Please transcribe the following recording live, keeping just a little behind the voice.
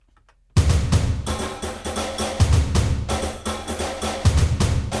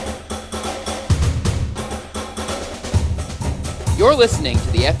You're listening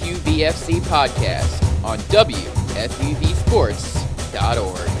to the FUVFC podcast on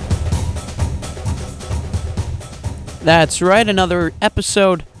WFUVSports.org. That's right, another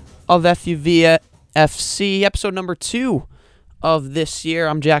episode of FUVFC, episode number 2 of this year.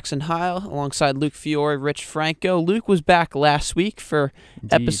 I'm Jackson Heil, alongside Luke Fiore, Rich Franco. Luke was back last week for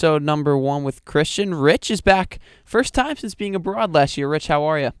episode number 1 with Christian. Rich is back, first time since being abroad last year. Rich, how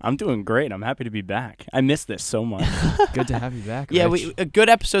are you? I'm doing great. I'm happy to be back. I missed this so much. Good to have you back, Yeah, Rich. a good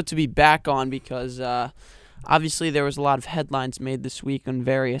episode to be back on because obviously there was a lot of headlines made this week on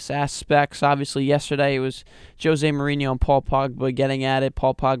various aspects. Obviously yesterday it was Jose Mourinho and Paul Pogba getting at it.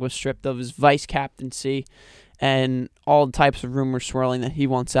 Paul Pogba stripped of his vice captaincy and all types of rumors swirling that he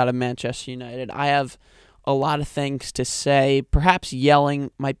wants out of Manchester United. I have a lot of things to say. Perhaps yelling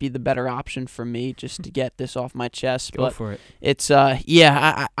might be the better option for me just to get this off my chest. Go but for it. It's I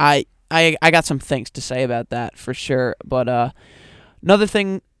got some things to say about that for sure. But another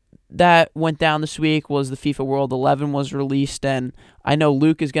thing that went down this week was the FIFA World 11 was released, and I know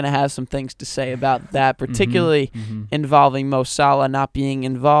Luke is going to have some things to say about that, particularly involving Mo Salah not being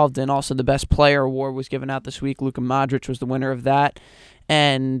involved, and also the Best Player Award was given out this week. Luka Modric was the winner of that,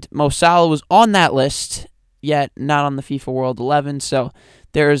 and Mo Salah was on that list, yet not on the FIFA World 11, so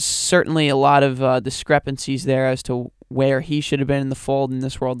there's certainly a lot of discrepancies there as to where he should have been in the fold in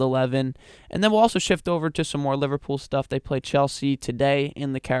this World 11. And then we'll also shift over to some more Liverpool stuff. They play Chelsea today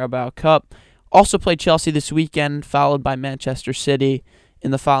in the Carabao Cup. Also play Chelsea this weekend, followed by Manchester City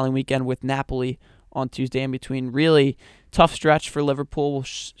in the following weekend with Napoli on Tuesday in between. Really tough stretch for Liverpool. We'll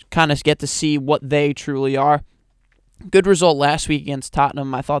kind of get to see what they truly are. Good result last week against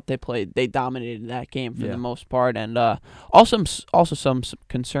Tottenham. I thought they dominated that game for the most part. And also some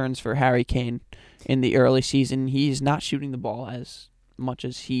concerns for Harry Kane in the early season. He's not shooting the ball as much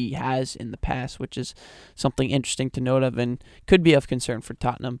as he has in the past, which is something interesting to note of and could be of concern for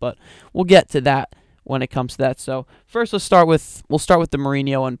Tottenham. But we'll get to that when it comes to that. So first, we'll start with the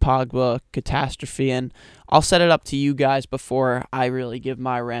Mourinho and Pogba catastrophe, and I'll set it up to you guys before I really give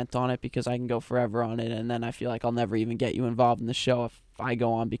my rant on it because I can go forever on it, and then I feel like I'll never even get you involved in the show if I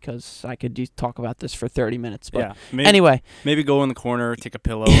go on because I could talk about this for 30 minutes. But anyway. Maybe go in the corner, take a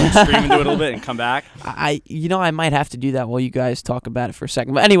pillow, and scream into it a little bit and come back. I might have to do that while you guys talk about it for a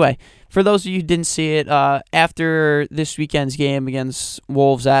second. But anyway, for those of you who didn't see it, after this weekend's game against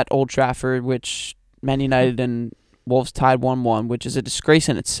Wolves at Old Trafford, which Man United and Wolves tied 1-1, which is a disgrace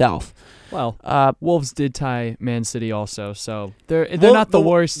in itself. Well, Wolves did tie Man City also, so they're not the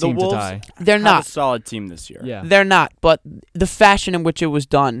worst team Wolves to tie. They're not a solid team this year. Yeah. They're not, but the fashion in which it was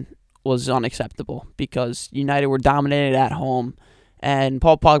done was unacceptable because United were dominated at home, and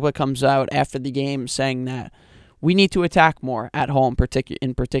Paul Pogba comes out after the game saying that we need to attack more at home,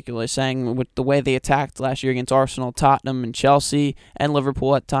 in particular, saying with the way they attacked last year against Arsenal, Tottenham, and Chelsea, and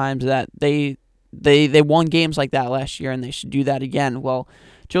Liverpool at times, that they won games like that last year and they should do that again. Well,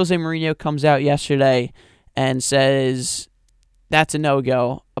 Jose Mourinho comes out yesterday and says that's a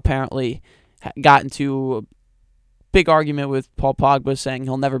no-go. Apparently got into a big argument with Paul Pogba saying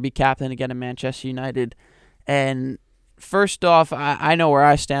he'll never be captain again in Manchester United. And first off, I know where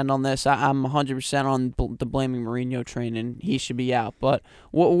I stand on this. I'm 100% on the blaming Mourinho train, and he should be out. But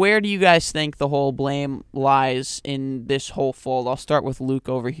where do you guys think the whole blame lies in this whole fold? I'll start with Luke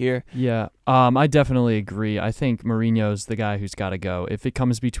over here. Yeah, I definitely agree. I think Mourinho's the guy who's got to go. If it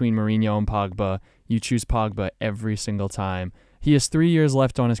comes between Mourinho and Pogba, you choose Pogba every single time. He has 3 years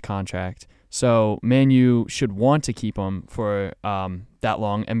left on his contract, so Man U should want to keep him for that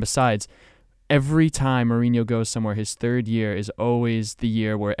long. And besides, every time Mourinho goes somewhere, his third year is always the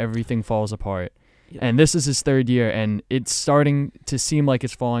year where everything falls apart. Yeah. And this is his third year, and it's starting to seem like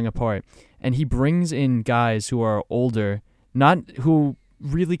it's falling apart. And he brings in guys who are older, who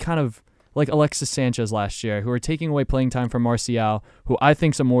really kind of like Alexis Sanchez last year, who are taking away playing time from Martial, who I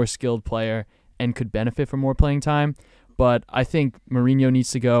think is a more skilled player and could benefit from more playing time. But I think Mourinho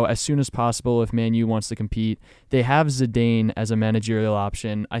needs to go as soon as possible if Man U wants to compete. They have Zidane as a managerial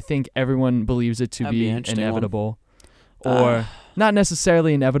option. I think everyone believes it to be inevitable. Or not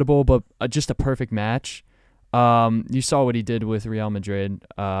necessarily inevitable, but just a perfect match. You saw what he did with Real Madrid.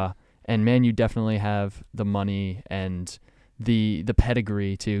 And Man U definitely have the money and the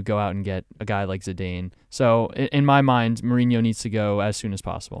pedigree to go out and get a guy like Zidane. So in my mind, Mourinho needs to go as soon as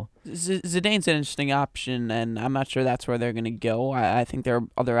possible. Zidane's an interesting option, and I'm not sure that's where they're going to go. I think there are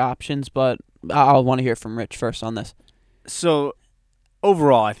other options, but I'll want to hear from Rich first on this. So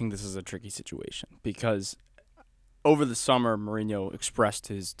overall, I think this is a tricky situation because over the summer, Mourinho expressed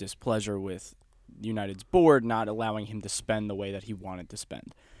his displeasure with United's board not allowing him to spend the way that he wanted to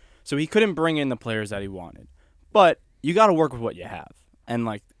spend. So he couldn't bring in the players that he wanted. But you got to work with what you have. And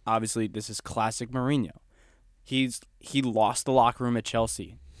like obviously this is classic Mourinho. He lost the locker room at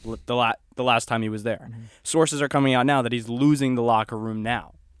Chelsea the last time he was there. Mm-hmm. Sources are coming out now that he's losing the locker room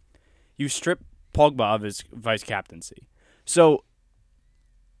now. You strip Pogba of his vice captaincy. So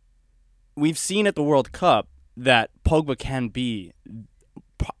we've seen at the World Cup that Pogba can be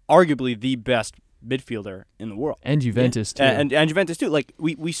arguably the best midfielder in the world. And Juventus, too. And Juventus, too. Like,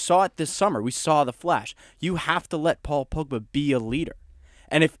 we saw it this summer. We saw the flash. You have to let Paul Pogba be a leader.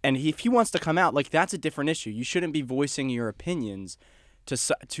 And if he wants to come out, like, that's a different issue. You shouldn't be voicing your opinions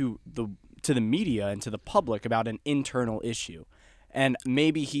to the media and to the public about an internal issue. And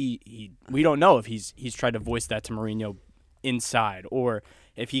maybe we don't know if he's tried to voice that to Mourinho inside, or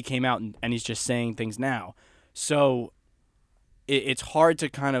if he came out and he's just saying things now. So it's hard to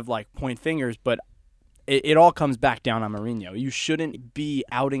kind of like point fingers, but it all comes back down on Mourinho. You shouldn't be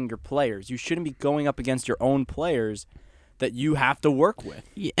outing your players. You shouldn't be going up against your own players that you have to work with.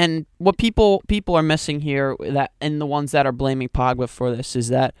 And what people are missing here, that and the ones that are blaming Pogba for this, is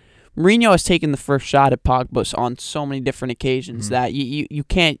that Mourinho has taken the first shot at Pogba on so many different occasions that you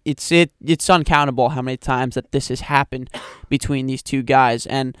can't. It's uncountable how many times that this has happened between these two guys.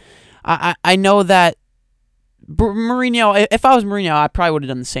 And I know that Mourinho, if I was Mourinho, I probably would have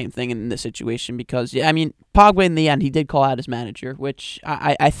done the same thing in this situation, because I mean, Pogba in the end, he did call out his manager, which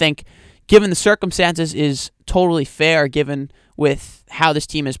I think, given the circumstances, is totally fair given with how this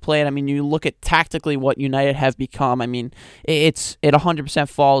team has played. I mean, you look at tactically what United have become. I mean, it 100%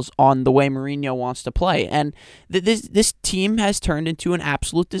 falls on the way Mourinho wants to play, and this team has turned into an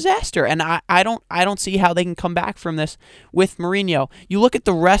absolute disaster. And I don't see how they can come back from this with Mourinho. You look at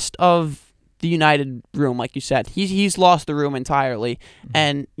the rest of the United room, like you said, he's lost the room entirely,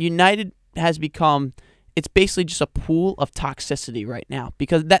 and United has become. It's basically just a pool of toxicity right now,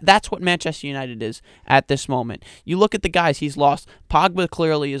 because that's what Manchester United is at this moment. You look at the guys he's lost. Pogba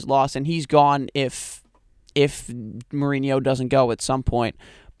clearly is lost, and he's gone if Mourinho doesn't go at some point.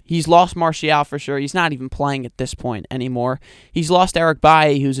 He's lost Martial for sure. He's not even playing at this point anymore. He's lost Eric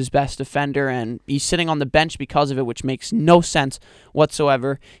Bailly, who's his best defender, and he's sitting on the bench because of it, which makes no sense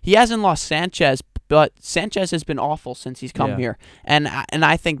whatsoever. He hasn't lost Sanchez, but Sanchez has been awful since he's come here. And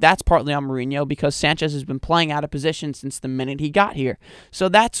I think that's partly on Mourinho, because Sanchez has been playing out of position since the minute he got here. So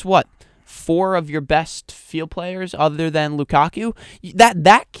that's what, 4 of your best field players other than Lukaku?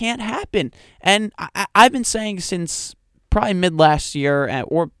 That can't happen. And I've been saying since probably mid last year,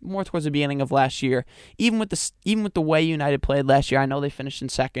 or more towards the beginning of last year, even with the way United played last year, I know they finished in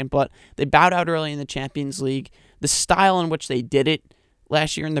second, but they bowed out early in the Champions League. The style in which they did it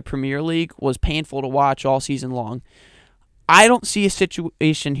last year in the Premier League was painful to watch all season long. I don't see a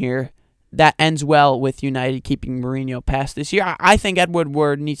situation here that ends well with United keeping Mourinho past this year. I think Ed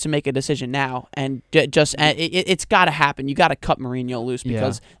Woodward needs to make a decision now, and it's got to happen. You got to cut Mourinho loose,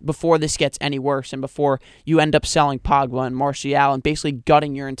 because before this gets any worse, and before you end up selling Pogba and Martial and basically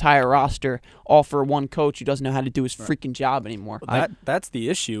gutting your entire roster all for one coach who doesn't know how to do his freaking job anymore. That's the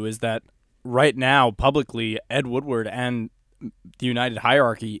issue, is that right now, publicly, Ed Woodward and the United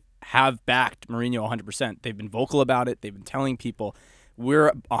hierarchy have backed Mourinho 100%. They've been vocal about it. They've been telling people,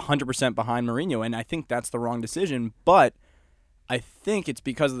 we're 100% behind Mourinho, and I think that's the wrong decision. But I think it's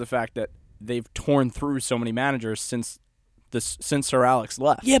because of the fact that they've torn through so many managers since Sir Alex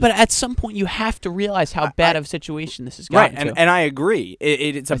left. Yeah, but at some point you have to realize how bad of a situation this has gotten to. Right, to. And I agree.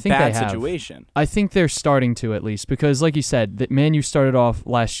 It's a bad situation. I think they're starting to, at least, because like you said, that Man U started off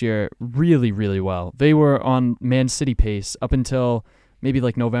last year really, really well. They were on Man City pace up until maybe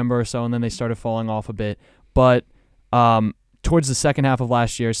like November or so, and then they started falling off a bit. But towards the second half of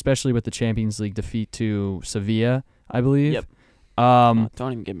last year, especially with the Champions League defeat to Sevilla, I believe. Yep.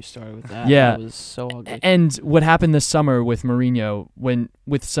 Don't even get me started with that. Yeah. That was so ugly. And what happened this summer with Mourinho,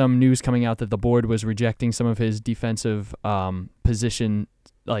 with some news coming out that the board was rejecting some of his defensive position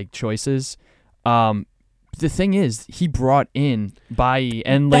choices. The thing is, he brought in Bailly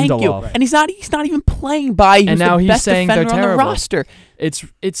and Lindelof. Thank you. And he's not even playing Bailly, who's now the he's best saying defender they're on the terrible. roster.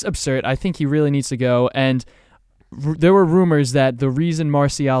 It's absurd. I think he really needs to go. And there were rumors that the reason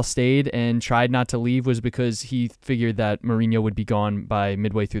Martial stayed and tried not to leave was because he figured that Mourinho would be gone by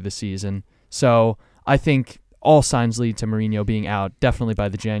midway through the season. So I think all signs lead to Mourinho being out, definitely by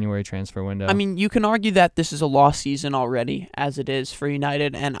the January transfer window. I mean, you can argue that this is a lost season already, as it is for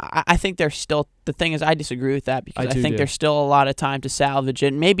United, and I think there's still, the thing is, I disagree with that, because I think there's still a lot of time to salvage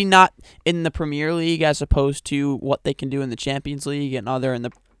it. Maybe not in the Premier League as opposed to what they can do in the Champions League and other in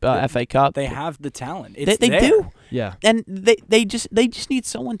the FA Cup. They have the talent. They do. Yeah. And they just need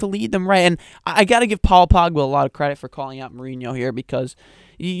someone to lead them right. And I got to give Paul Pogba a lot of credit for calling out Mourinho here, because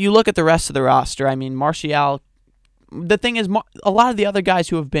you look at the rest of the roster. I mean, Martial the thing is, a lot of the other guys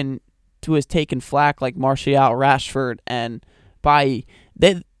who has taken flack, like Martial, Rashford, and Bailly,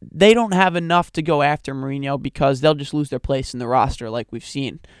 they don't have enough to go after Mourinho because they'll just lose their place in the roster, like we've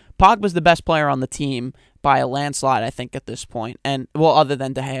seen. Pogba's the best player on the team by a landslide, I think, at this point. And, well, other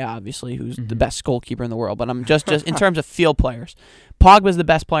than De Gea, obviously, who's the best goalkeeper in the world. But I'm just in terms of field players, Pogba's the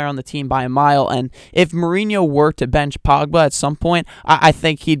best player on the team by a mile. And if Mourinho were to bench Pogba at some point, I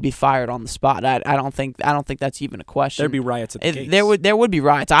think he'd be fired on the spot. I don't think that's even a question. There'd be riots at the gates. There would be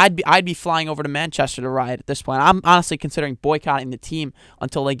riots. I'd be flying over to Manchester to riot at this point. I'm honestly considering boycotting the team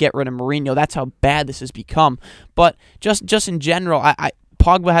until they get rid of Mourinho. That's how bad this has become. But just in general,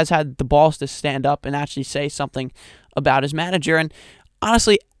 Pogba has had the balls to stand up and actually say something about his manager. And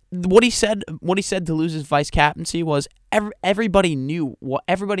honestly, what he said to lose his vice captaincy was everybody knew.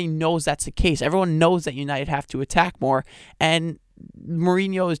 Everybody knows that's the case. Everyone knows that United have to attack more, and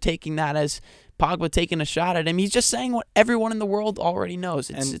Mourinho is taking that as Pogba taking a shot at him. He's just saying what everyone in the world already knows.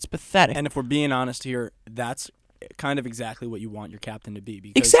 It's pathetic. And if we're being honest here, that's kind of exactly what you want your captain to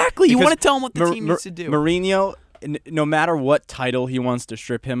be. Exactly. You want to tell him what the team needs to do. Mourinho, no matter what title he wants to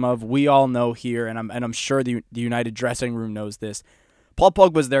strip him of, we all know here, and I'm sure the United dressing room knows this, Paul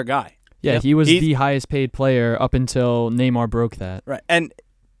Pogba's their guy. Yeah, Yep. he was the highest paid player up until Neymar broke that. Right. And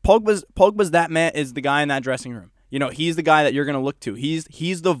Pogba's that man, is the guy in that dressing room. You know, he's the guy that you're going to look to.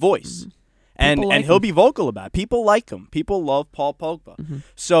 He's the voice. And he'll be vocal about it. People like him. People love Paul Pogba. Mm-hmm.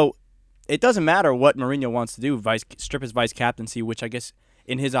 So it doesn't matter what Mourinho wants to do, strip his vice captaincy, which I guess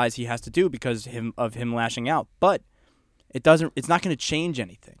in his eyes he has to do because of him lashing out. But it's not going to change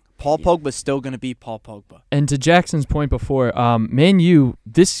anything. Paul Pogba's still going to be Paul Pogba. And to Jackson's point before, Man U,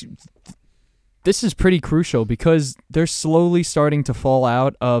 this is pretty crucial because they're slowly starting to fall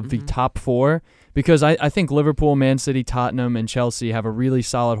out of the top four. Because I think Liverpool, Man City, Tottenham, and Chelsea have a really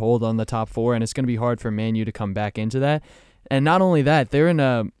solid hold on the top four, and it's going to be hard for Man U to come back into that. And not only that, they're in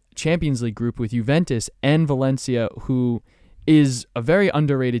a Champions League group with Juventus and Valencia, who is a very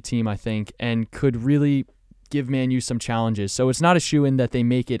underrated team, I think, and could really give Man U some challenges. So it's not a shoo-in that they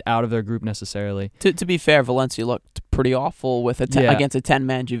make it out of their group necessarily. To be fair, Valencia looked pretty awful with against a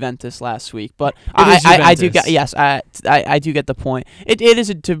 10-man Juventus last week. But I do get the point. It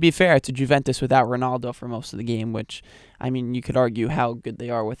is, to be fair, to Juventus without Ronaldo for most of the game, which, I mean, you could argue how good they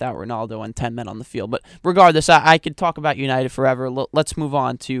are without Ronaldo and 10 men on the field. But regardless, I could talk about United forever. Let's move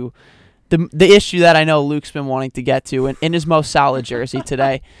on to the issue that I know Luke's been wanting to get to in his Mo Salah jersey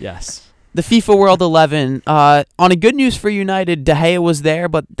today. Yes. The FIFA World 11. On a good news for United, De Gea was there,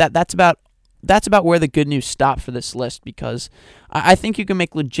 but that's about where the good news stopped for this list, because I think you can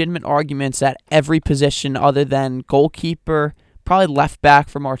make legitimate arguments at every position other than goalkeeper, probably left back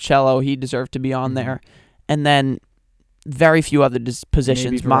for Marcelo. He deserved to be on there. And then very few other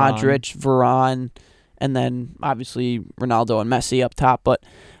positions, Maybe Varane. Modric, Varane, and then obviously Ronaldo and Messi up top. But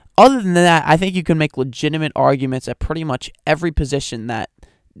other than that, I think you can make legitimate arguments at pretty much every position that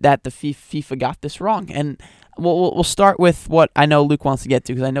the FIFA got this wrong. And we'll start with what I know Luke wants to get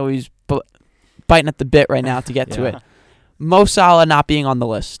to, because I know he's biting at the bit right now to get to it. Mo Salah not being on the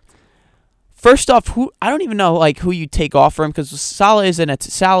list. First off, I don't even know who you take off for him, because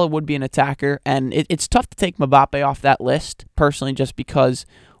Salah would be an attacker, and it's tough to take Mbappe off that list personally, just because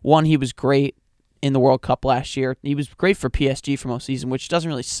one, he was great in the World Cup last year. He was great for PSG for most season, which doesn't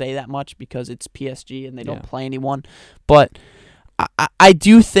really say that much because it's PSG and they don't play anyone. But I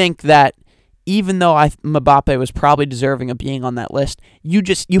do think that even though Mbappe was probably deserving of being on that list, you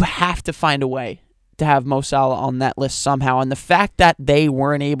have to find a way to have Mo Salah on that list somehow. And the fact that they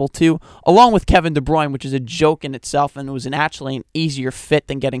weren't able to, along with Kevin De Bruyne, which is a joke in itself, and it was actually an easier fit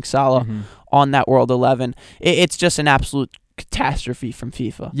than getting Salah on that World 11, it's just an absolute catastrophe from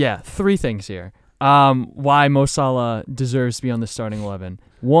FIFA. Yeah, three things here. Why Mo Salah deserves to be on the starting 11.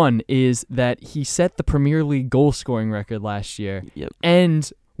 One is that he set the Premier League goal scoring record last year,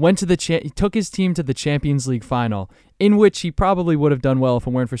 and went to took his team to the Champions League final, in which he probably would have done well if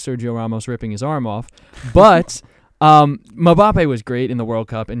it weren't for Sergio Ramos ripping his arm off. But Mbappe was great in the World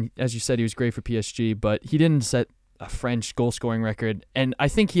Cup, and as you said, he was great for PSG, but he didn't set a French goal scoring record, and I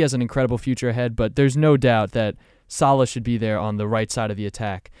think he has an incredible future ahead, but there's no doubt that Salah should be there on the right side of the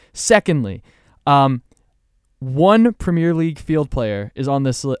attack. Secondly, one Premier League field player is on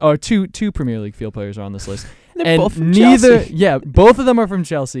this list, or two Premier League field players are on this list. They're both from Chelsea. Yeah, both of them are from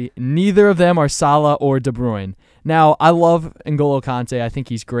Chelsea. Neither of them are Salah or De Bruyne. Now, I love N'Golo Kante. I think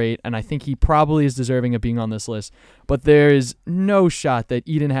he's great, and I think he probably is deserving of being on this list. But there is no shot that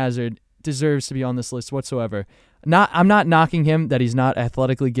Eden Hazard deserves to be on this list whatsoever. I'm not knocking him that he's not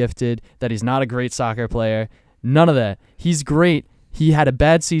athletically gifted, that he's not a great soccer player. None of that. He's great. He had a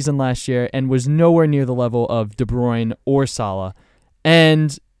bad season last year and was nowhere near the level of De Bruyne or Salah.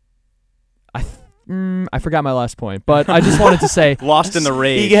 And I forgot my last point, but I just wanted to say, Lost in the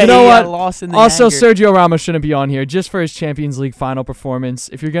rage. You You know what? Lost in the also anger. Sergio Ramos shouldn't be on here just for his Champions League final performance.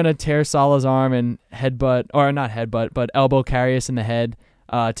 If you're gonna tear Salah's arm and elbow Karius in the head,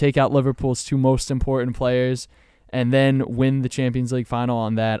 take out Liverpool's two most important players, and then win the Champions League final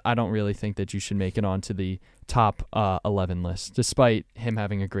on that, I don't really think that you should make it onto the top 11 list, despite him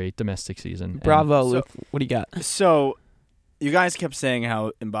having a great domestic season. Bravo, So- Luke. What do you got? So, you guys kept saying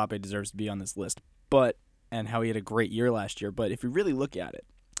how Mbappe deserves to be on this list, and how he had a great year last year. But if you really look at it,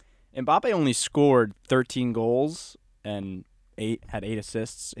 Mbappe only scored 13 goals and had 8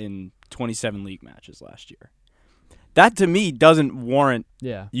 assists in 27 league matches last year. That to me doesn't warrant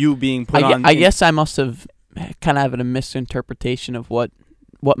Yeah. you being put on. I guess I must have kind of had a misinterpretation of what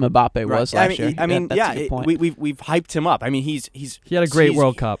Mbappe was last year. I mean, That's a good point. we've hyped him up. I mean, he He had a great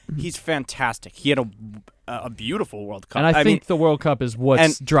World Cup. He's fantastic. He had a beautiful World Cup. And I mean, think the World Cup is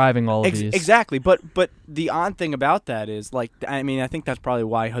what's driving all of these. Exactly, but the odd thing about that is, like, I mean, I think that's probably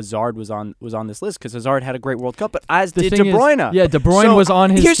why Hazard was on this list, because Hazard had a great World Cup, but as The did De thing is- Bruyne. Yeah, De Bruyne So, was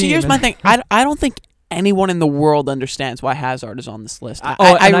on his team. Here's my thing. I don't think anyone in the world understands why Hazard is on this list. Oh,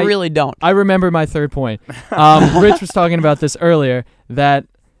 I and really don't. I remember my third point. Rich was talking about this earlier, that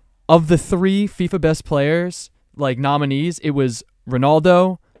of the 3 FIFA best players, like nominees, it was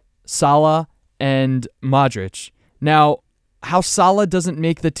Ronaldo, Salah, and Modric. Now, how Salah doesn't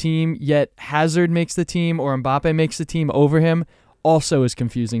make the team, yet Hazard makes the team or Mbappe makes the team over him, also is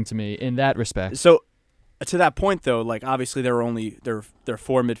confusing to me in that respect. So, to that point though, like, obviously there are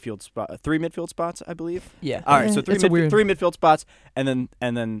 4 midfield spots, 3 midfield spots, I believe. Yeah. All right, so 3 It's a weird- 3 midfield spots, and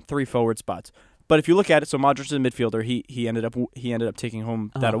then 3 forward spots. But if you look at it, so Modric is a midfielder. He ended up taking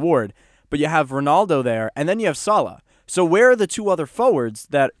home that award. But you have Ronaldo there, and then you have Salah. So where are the 2 other forwards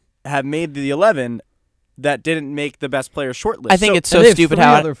that have made the 11 that didn't make the best player short list? I think it's so And they have stupid 3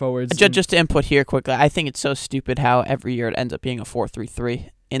 how other forwards. just to input here quickly. I think it's so stupid how every year it ends up being a 4-3-3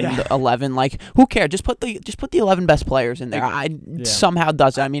 in the 11. Like, who cares? Just put the 11 best players in there. Somehow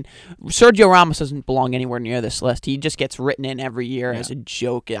does it. I mean, Sergio Ramos doesn't belong anywhere near this list. He just gets written in every year as a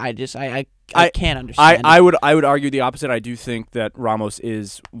joke. I can't understand. I would argue the opposite. I do think that Ramos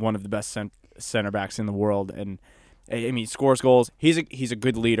is one of the best center backs in the world, and I mean, he scores goals. He's a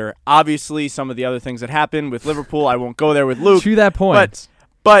good leader. Obviously, some of the other things that happened with Liverpool, I won't go there with Luke. to that point.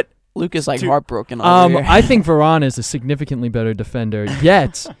 But Luke is like heartbroken over here. I think Varane is a significantly better defender.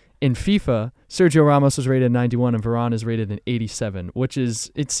 Yet in FIFA, Sergio Ramos was rated 91 and Varane is rated an 87, which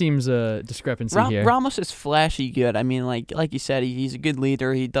it seems a discrepancy here. Ramos is flashy good. I mean, like you said, he's a good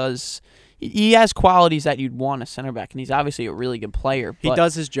leader. He has qualities that you'd want a center back, and he's obviously a really good player. he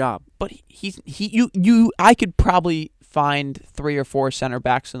does his job. But I could probably find 3 or 4 center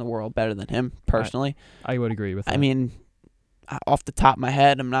backs in the world better than him personally. I would agree with that. I mean, off the top of my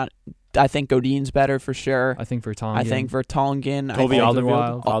head, I think Godin's better for sure. I think Vertonghen. I think Vertonghen. Toby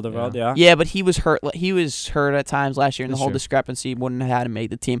Alderweireld. Alderweireld, yeah. Yeah, but he was hurt. He was hurt at times last year, and the That's whole true. discrepancy wouldn't have had him make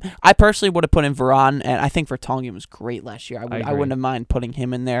the team. I personally would have put in Varane, and I think Vertonghen was great last year. I agree. wouldn't have mind putting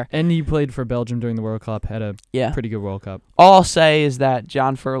him in there. And he played for Belgium during the World Cup, had a Yeah. pretty good World Cup. All I'll say is that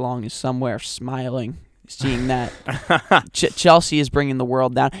John Furlong is somewhere smiling, seeing that Chelsea is bringing the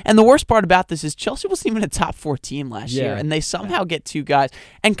world down. And the worst part about this is Chelsea wasn't even a top 4 team last year, and they somehow get 2 guys.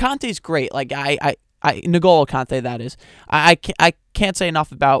 And Conte's great. Like N'Golo Conte, that is. I can't say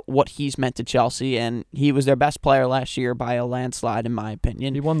enough about what he's meant to Chelsea, and he was their best player last year by a landslide, in my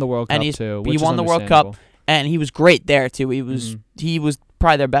opinion. He won the World Cup And too. he which is won the World Cup, understandable. and he was great there too. He was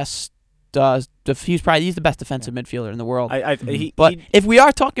probably their best. He's the best defensive midfielder in the world. But if we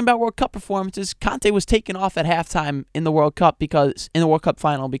are talking about World Cup performances, Conte was taken off at halftime in the World Cup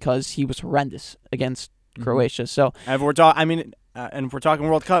final because he was horrendous against Croatia. So and if we're talking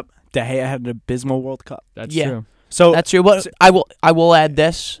World Cup, De Gea had an abysmal World Cup. That's Yeah. true. So that's true. But I will add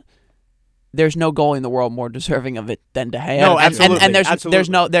this: there's no goalie in the world more deserving of it than De Gea. No, and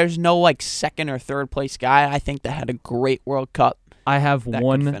absolutely. there's no like second or third place guy I think that had a great World Cup. I have That could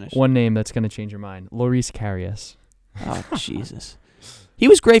one finish. name that's going to change your mind. Loris Karius. Oh Jesus. He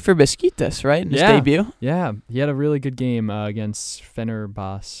was great for Besiktas, right? In his debut. Yeah, he had a really good game against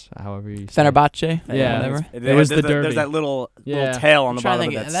Fenerbahce, however you say it. Fenerbahce. Yeah. Whatever. It was the derby. There's that little Yeah. tail on the I'm trying to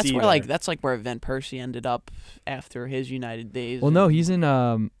bottom think, of that C there. that's like where Van Persie ended up after his United days. Well, no, he's in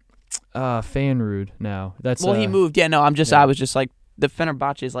Feyenoord now. That's he moved. Yeah, no, Yeah. I was just like the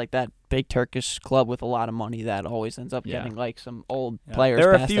Fenerbahce is like that big Turkish club with a lot of money that always ends up getting like some old players.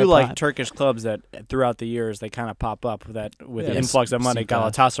 There are a past few their like prime. Turkish clubs that throughout the years they kind of pop up with Yeah, an influx of money.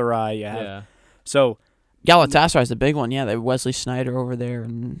 Besiktas. Galatasaray, Yeah. So, Galatasaray is the big one. Yeah, they have Wesley Sneijder over there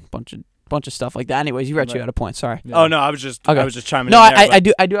and bunch of stuff like that. Anyways, you Right. had a point. Sorry. Yeah. Oh no, I was just chiming No, in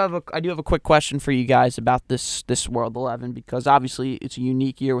there. I do have a quick question for you guys about this World 11, because obviously it's a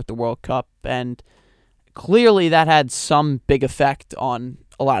unique year with the World Cup, and clearly that had some big effect on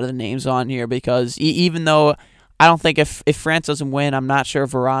a lot of the names on here, because even though I don't think if France doesn't win, I'm not sure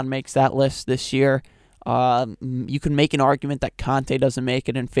if Varane makes that list this year. You can make an argument that Conte doesn't make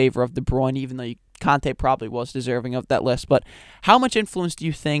it in favor of De Bruyne, even though Conte probably was deserving of that list. But how much influence do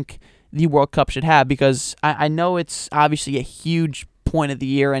you think the World Cup should have? Because I know it's obviously a huge point of the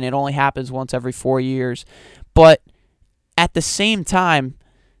year, and it only happens once every 4 years. But at the same time,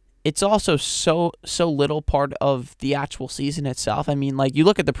 it's also so little part of the actual season itself. I mean, like, you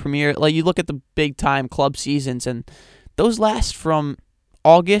look at the Premier, like you look at the big time club seasons, and those last from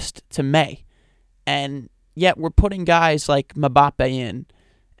August to May, and yet we're putting guys like Mbappe in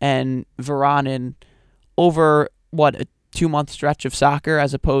and Varane in over a 2-month stretch of soccer,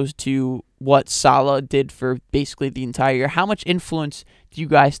 as opposed to what Salah did for basically the entire year. How much influence do you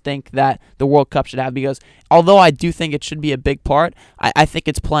guys think that the World Cup should have? Because although I do think it should be a big part, I think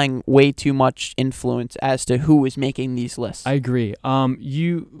it's playing way too much influence as to who is making these lists. I agree.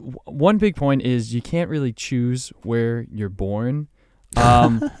 One big point is you can't really choose where you're born.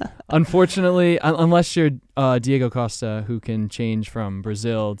 Unfortunately, unless you're Diego Costa, who can change from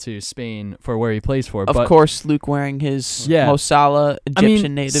Brazil to Spain for where he plays for. Of course, Luke wearing his Mo Salah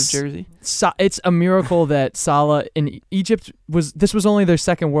Egyptian native jersey. It's a miracle that Salah in Egypt this was only their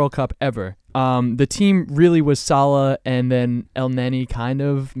second World Cup ever. The team really was Salah and then El Neni, kind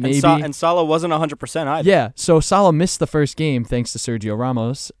of, maybe. And Salah wasn't 100% either. Yeah, so Salah missed the first game thanks to Sergio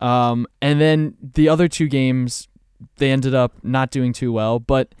Ramos. And then the other two games, they ended up not doing too well.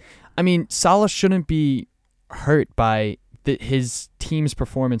 But, I mean, Salah shouldn't be hurt by his team's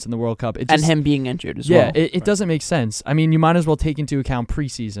performance in the World Cup. And him being injured as well. Yeah, it doesn't make sense. I mean, you might as well take into account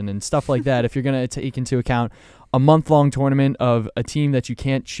preseason and stuff like that if you're going to take into account a month-long tournament of a team that you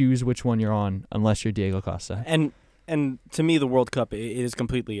can't choose which one you're on unless you're Diego Costa. And to me, the World Cup, it is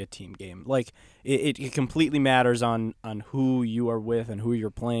completely a team game. Like, it completely matters on who you are with and who you're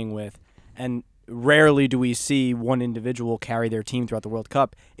playing with. And rarely do we see one individual carry their team throughout the World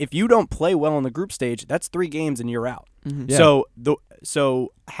Cup. If you don't play well in the group stage, that's 3 games and you're out. Mm-hmm. Yeah.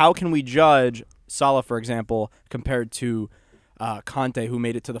 So how can we judge Salah, for example, compared to Conte, who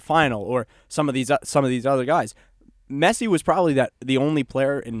made it to the final, or some of these other guys? Messi was probably the only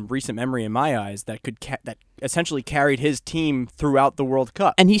player in recent memory, in my eyes, that could that essentially carried his team throughout the World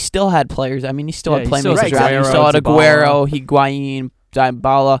Cup. And he still had players. I mean, he still had playmakers. He still had Aguero, Higuain,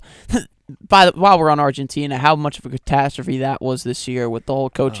 Dybala. While we're on Argentina, how much of a catastrophe that was this year with the whole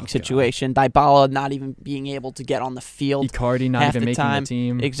coaching situation. Dybala not even being able to get on the field. Icardi not half even the making time. the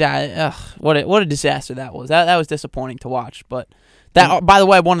team. Exactly. Ugh, what a disaster that was. That was disappointing to watch. But that, by the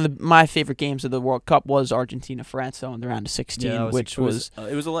way, one of my favorite games of the World Cup was Argentina-France, though, in the round of 16, which was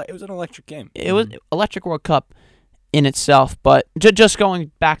it was an electric game. It was electric World Cup in itself. But just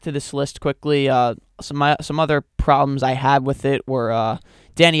going back to this list quickly, some other problems I had with it were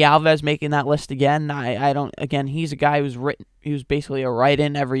Dani Alves making that list again. I don't. Again, he's a guy who's basically a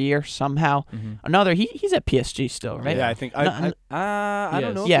write-in every year somehow. Mm-hmm. Another. He's at PSG still, right? Yeah, I think I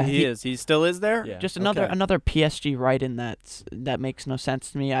don't know. Yeah, if he is. He still is there. Yeah. Just another PSG write-in that makes no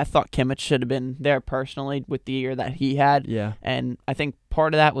sense to me. I thought Kimmich should have been there personally with the year that he had. Yeah. And I think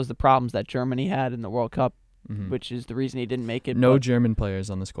part of that was the problems that Germany had in the World Cup, Mm-hmm. which is the reason he didn't make it. No German players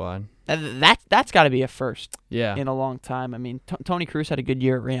on the squad. That's got to be a first. Yeah. In a long time. I mean, Toni Kroos had a good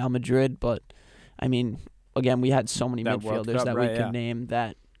year at Real Madrid, but I mean, again, we had so many midfielders that we could name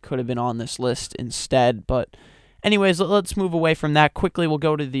that could have been on this list instead. But anyways, let's move away from that quickly. We'll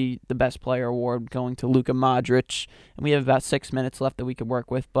go to the best player award, going to Luka Modric, and we have about 6 minutes left that we could work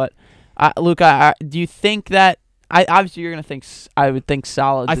with. But Luka, do you think that? Obviously, you're gonna think I would think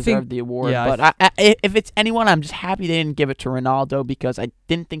Salah deserved the award, but if it's anyone, I'm just happy they didn't give it to Ronaldo, because I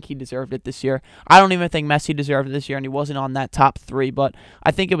didn't think he deserved it this year. I don't even think Messi deserved it this year, and he wasn't on that top 3. But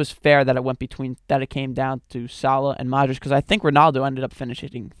I think it was fair that it came down to Salah and Modric, because I think Ronaldo ended up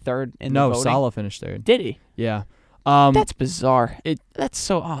finishing third in the voting. No, Salah finished third. Did he? Yeah. That's bizarre.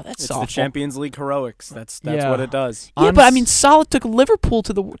 That's awful. It's the Champions League heroics. That's what it does. Yeah, but I mean, Salah took Liverpool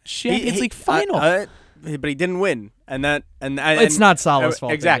to the Champions League final. But he didn't win, and it's not Salah's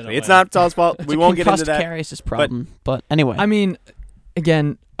fault. Exactly, it's not Salah's fault. We won't get into that. Karius' problem, but anyway. I mean,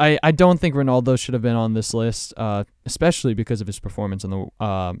 again, I don't think Ronaldo should have been on this list, especially because of his performance in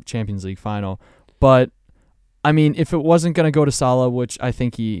the Champions League final. But I mean, if it wasn't going to go to Salah, which I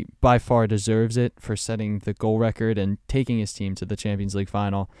think he by far deserves it for setting the goal record and taking his team to the Champions League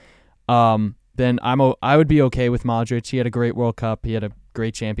final, then then I would be okay with Modric. He had a great World Cup. He had a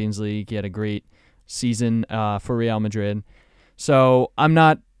great Champions League. He had a great season for Real Madrid. So I'm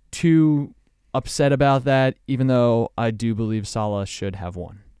not too upset about that, even though I do believe Salah should have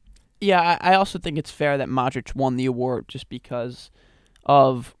won. Yeah, I also think it's fair that Modric won the award just because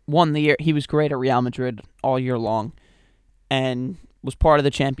of won the year. He was great at Real Madrid all year long, and was part of the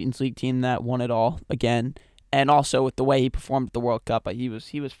Champions League team that won it all again. And also with the way he performed at the World Cup, he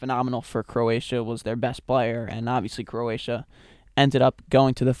was phenomenal for Croatia. Was their best player, and obviously Croatia ended up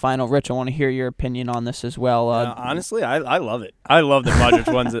going to the final. Rich, I want to hear your opinion on this as well. Honestly, I love it. I love that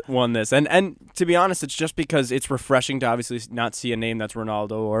Modric won this. And to be honest, it's just because it's refreshing to obviously not see a name that's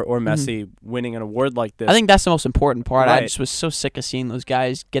Ronaldo or Messi winning an award like this. I think that's the most important part. Right. I just was so sick of seeing those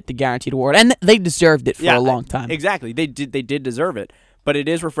guys get the guaranteed award, and they deserved it for a long time. Exactly. They did deserve it. But it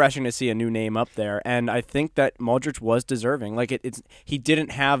is refreshing to see a new name up there, and I think that Modric was deserving. Like he didn't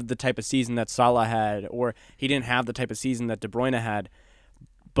have the type of season that Salah had, or he didn't have the type of season that De Bruyne had.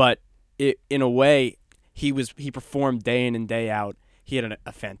 But in a way, he performed day in and day out. He had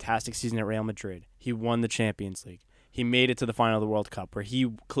a fantastic season at Real Madrid. He won the Champions League. He made it to the final of the World Cup, where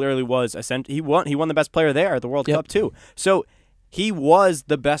he clearly was he won the best player there at the World Cup too. So he was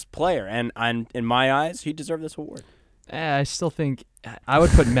the best player, and in my eyes, he deserved this award. I still think I would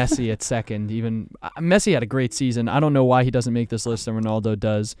put Messi at second. Even Messi had a great season. I don't know why he doesn't make this list and Ronaldo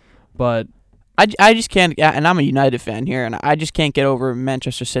does, but I just can't, and I'm a United fan here, and I just can't get over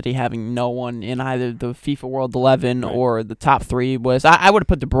Manchester City having no one in either the FIFA World 11 or the top three. I would have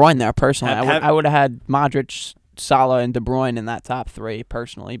put De Bruyne there personally. I would have had Modric, Salah, and De Bruyne in that top three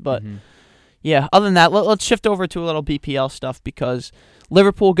personally. But yeah, other than that, let's shift over to a little BPL stuff because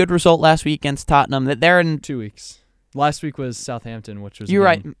Liverpool, good result last week against Tottenham. That they're in 2 weeks. Last week was Southampton, which was you're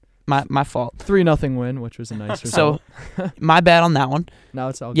right. My fault. 3-0 win, which was a nice result. So my bad on that one. Now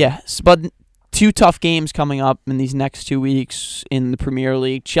it's all good. Yes, but 2 tough games coming up in these next 2 weeks in the Premier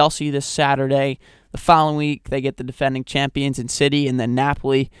League. Chelsea this Saturday. The following week, they get the defending champions in City, and then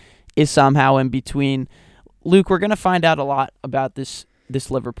Napoli is somehow in between. Luke, we're going to find out a lot about this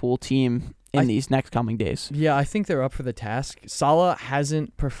Liverpool team in these next coming days. Yeah, I think they're up for the task. Salah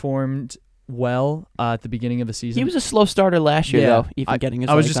hasn't performed well at the beginning of the season. He was a slow starter last year, though, even getting his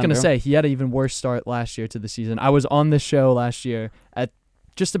I was legs just going to under say, him. he had an even worse start last year to the season. I was on this show last year at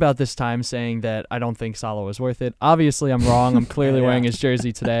just about this time saying that I don't think Salah was worth it. Obviously, I'm wrong. I'm clearly wearing his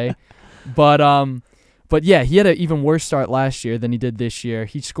jersey today. But yeah, he had an even worse start last year than he did this year.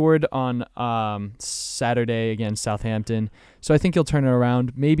 He scored on Saturday against Southampton, so I think he'll turn it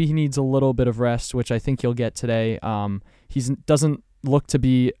around. Maybe he needs a little bit of rest, which I think he'll get today. He doesn't look to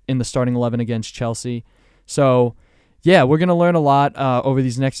be in the starting 11 against Chelsea. So, yeah, we're going to learn a lot over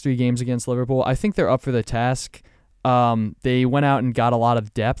these next 3 games against Liverpool. I think they're up for the task. They went out and got a lot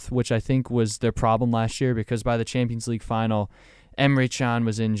of depth, which I think was their problem last year because by the Champions League final, Emre Can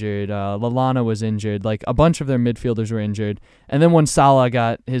was injured, Lallana was injured, like a bunch of their midfielders were injured. And then when Salah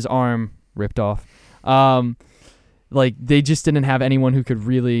got his arm ripped off, like they just didn't have anyone who could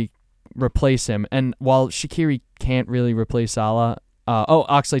really replace him. And while Shaqiri can't really replace Salah,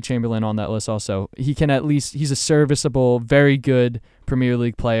 Oxlade-Chamberlain on that list also. He can at least, he's a serviceable, very good Premier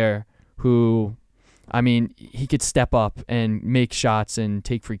League player who, I mean, he could step up and make shots and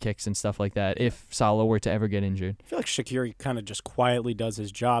take free kicks and stuff like that if Salah were to ever get injured. I feel like Shaqiri kind of just quietly does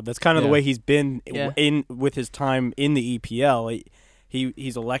his job. That's kind of the way he's been in with his time in the EPL.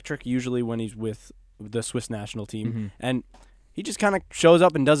 He's electric usually when he's with the Swiss national team, and he just kind of shows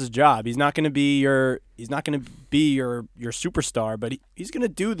up and does his job. He's not going to be your superstar, but he's going to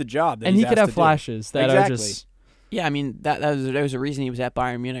do the job. And he could have flashes that are just. Yeah, I mean there was a reason he was at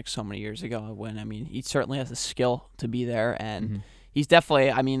Bayern Munich so many years ago. When he certainly has the skill to be there, and he's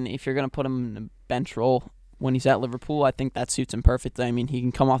definitely. I mean, if you're going to put him in a bench role when he's at Liverpool, I think that suits him perfectly. I mean, he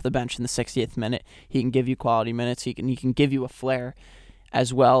can come off the bench in the 60th minute. He can give you quality minutes. He can give you a flair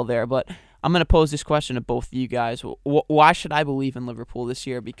as well there, but. I'm going to pose this question to both of you guys. Why should I believe in Liverpool this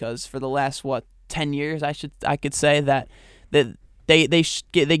year? Because for the last 10 years, I could say that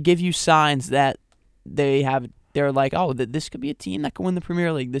they give you signs that they're like, oh, this could be a team that can win the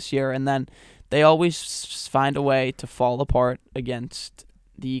Premier League this year, and then they always find a way to fall apart against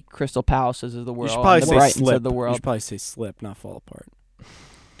the Crystal Palaces of the world, and the Brightons of the world. You should probably say slip, not fall apart.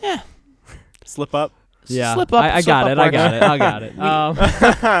 Yeah, slip up. Yeah, slip up. I got it. All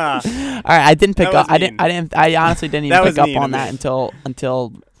right, I didn't pick up. I honestly didn't even pick up on that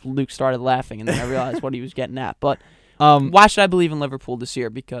until Luke started laughing, and then I realized what he was getting at. But why should I believe in Liverpool this year?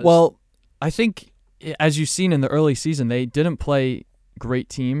 Because I think as you've seen in the early season, they didn't play great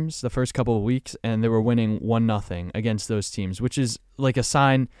teams the first couple of weeks, and they were winning 1-0 against those teams, which is like a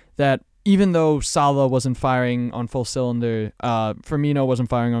sign that even though Salah wasn't firing on full cylinder, Firmino wasn't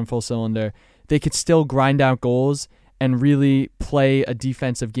firing on full cylinder, they could still grind out goals and really play a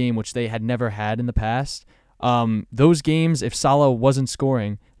defensive game, which they had never had in the past. Those games, if Salah wasn't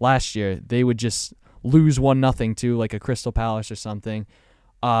scoring last year, they would just lose 1-0 to like a Crystal Palace or something.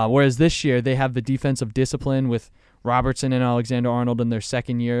 Whereas this year, they have the defensive discipline with Robertson and Alexander-Arnold in their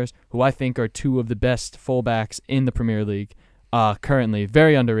second years, who I think are two of the best fullbacks in the Premier League currently.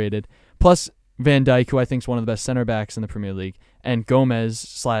 Very underrated. Plus Van Dijk, who I think is one of the best center backs in the Premier League, and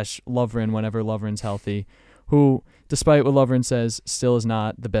Gomez/Lovren whenever Lovren's healthy, who, despite what Lovren says, still is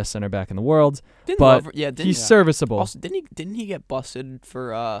not the best center back in the world. He's serviceable. Also, didn't he get busted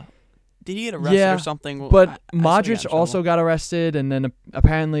for? Did he get arrested or something? But Modric also got arrested, and then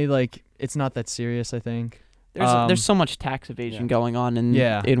apparently like it's not that serious. I think there's so much tax evasion going on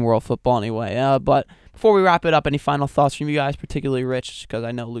in world football anyway. But before we wrap it up, any final thoughts from you guys, particularly Rich, because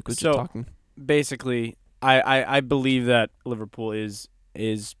I know Luke was just talking. Basically, I believe that Liverpool is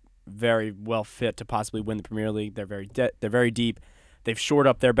very well fit to possibly win the Premier League. They're very deep. They've shored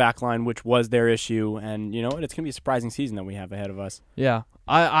up their back line, which was their issue, and you know what? It's going to be a surprising season that we have ahead of us. Yeah,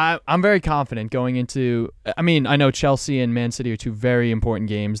 I'm very confident going into. I mean, I know Chelsea and Man City are two very important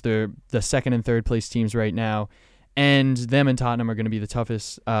games. They're the second and third place teams right now, and them and Tottenham are going to be the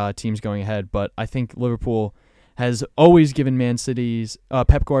toughest teams going ahead. But I think Liverpool has always given Man City's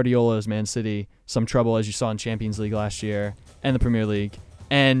Pep Guardiola's Man City some trouble, as you saw in Champions League last year and the Premier League,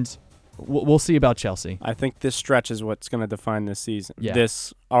 and we'll see about Chelsea. I think this stretch is what's going to define this season. Yeah.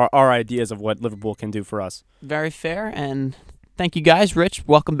 Our ideas of what Liverpool can do for us. Very fair, and thank you guys. Rich,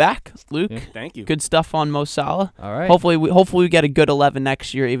 welcome back. Luke, thank you. Good stuff on Mo Salah. All right. Hopefully we get a good 11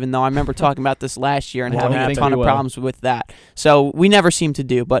 next year, even though I remember talking about this last year and having a ton of problems with that. So we never seem to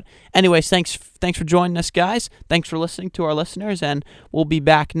do. But anyways, thanks for joining us, guys. Thanks for listening to our listeners, and we'll be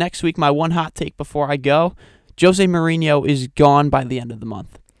back next week. My one hot take before I go: Jose Mourinho is gone by the end of the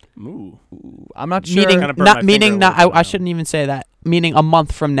month. Ooh. I'm not sure. I shouldn't even say that. Meaning a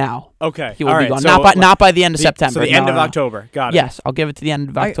month from now. Okay. He will be gone. So not by the end of September. So the end of October. Got it. Yes, I'll give it to the end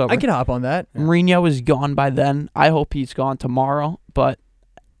of October. I can hop on that. Mourinho is gone by then. I hope he's gone tomorrow, but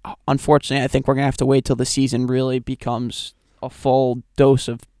unfortunately, I think we're going to have to wait till the season really becomes a full dose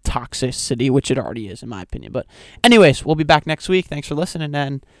of toxicity, which it already is, in my opinion. But anyways, we'll be back next week. Thanks for listening,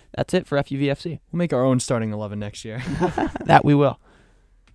 and that's it for FUVFC. We'll make our own starting 11 next year. That we will.